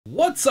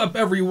What's up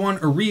everyone,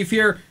 Arif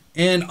here,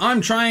 and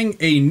I'm trying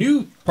a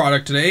new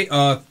product today.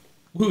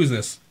 Who is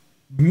this?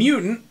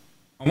 Mutant,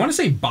 I want to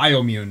say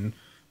Biomutant,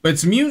 but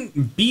it's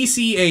Mutant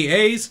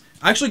BCAAs.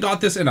 I actually got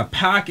this in a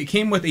pack. It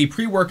came with a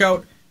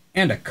pre-workout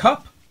and a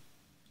cup.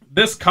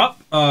 This cup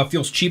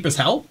feels cheap as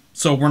hell,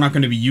 so we're not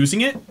going to be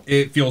using it.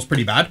 It feels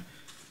pretty bad.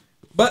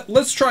 But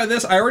let's try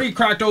this. I already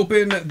cracked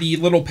open the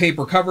little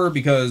paper cover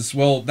because,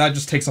 well, that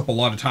just takes up a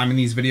lot of time in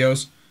these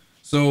videos.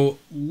 So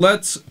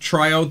let's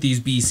try out these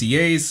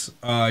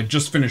BCAAs.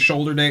 Just finished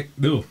shoulder day.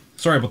 Ooh,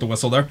 sorry about the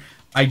whistle there.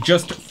 I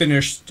just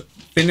finished,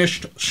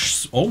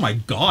 oh my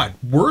God,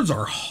 words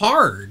are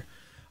hard.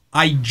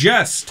 I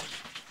just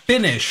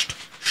finished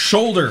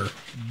shoulder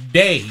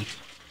day.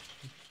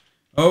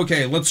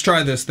 Okay, let's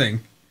try this thing.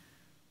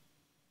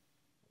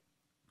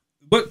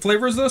 What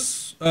flavor is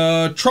this?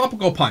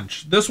 Tropical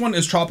Punch. This one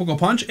is Tropical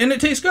Punch, and it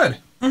tastes good.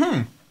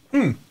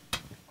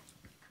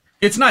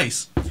 It's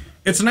nice.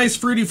 It's a nice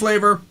fruity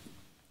flavor.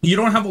 You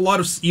don't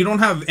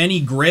have any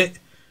grit.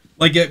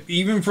 Like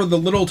even for the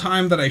little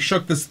time that I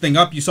shook this thing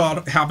up, you saw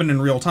it happen in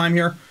real time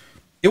here.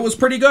 It was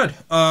pretty good.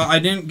 I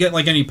didn't get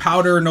like any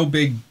powder, no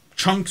big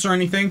chunks or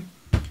anything.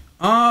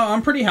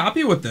 I'm pretty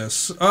happy with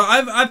this.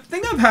 I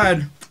think I've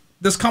had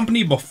this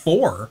company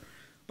before,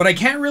 but I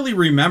can't really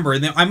remember.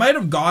 I might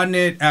have gotten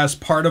it as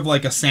part of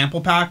like a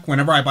sample pack.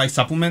 Whenever I buy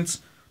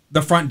supplements,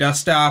 the front desk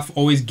staff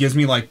always gives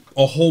me like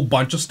a whole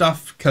bunch of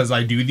stuff because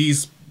I do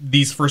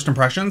these first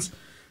impressions.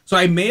 So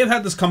I may have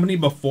had this company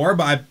before,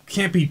 but I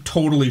can't be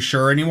totally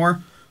sure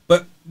anymore.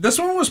 But this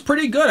one was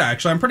pretty good,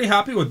 actually. I'm pretty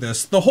happy with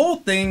this. The whole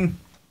thing.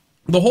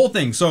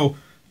 So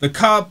the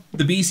cup,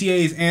 the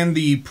BCAAs, and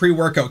the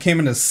pre-workout came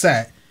in a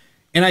set.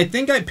 And I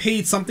think I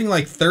paid something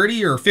like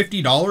 $30 or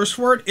 $50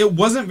 for it. It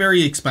wasn't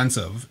very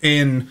expensive.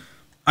 And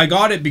I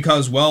got it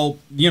because, well,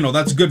 you know,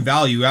 that's good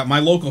value. At my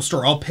local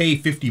store, I'll pay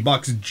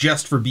 $50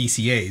 just for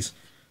BCAAs.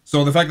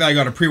 So the fact that I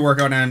got a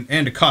pre-workout and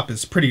a cup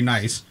is pretty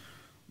nice.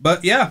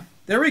 But yeah.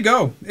 There we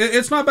go.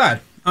 It's not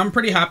bad. I'm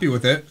pretty happy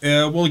with it.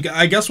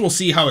 I guess we'll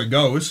see how it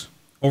goes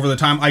over the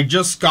time. I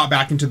just got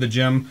back into the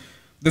gym.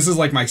 This is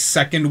like my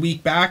second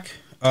week back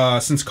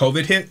since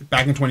COVID hit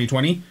back in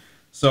 2020.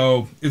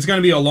 So it's going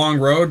to be a long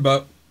road,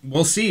 but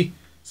we'll see.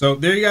 So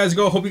there you guys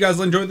go. Hope you guys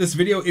enjoyed this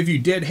video. If you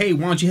did, hey,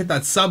 why don't you hit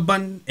that sub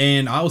button,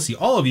 and I will see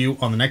all of you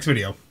on the next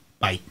video.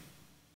 Bye.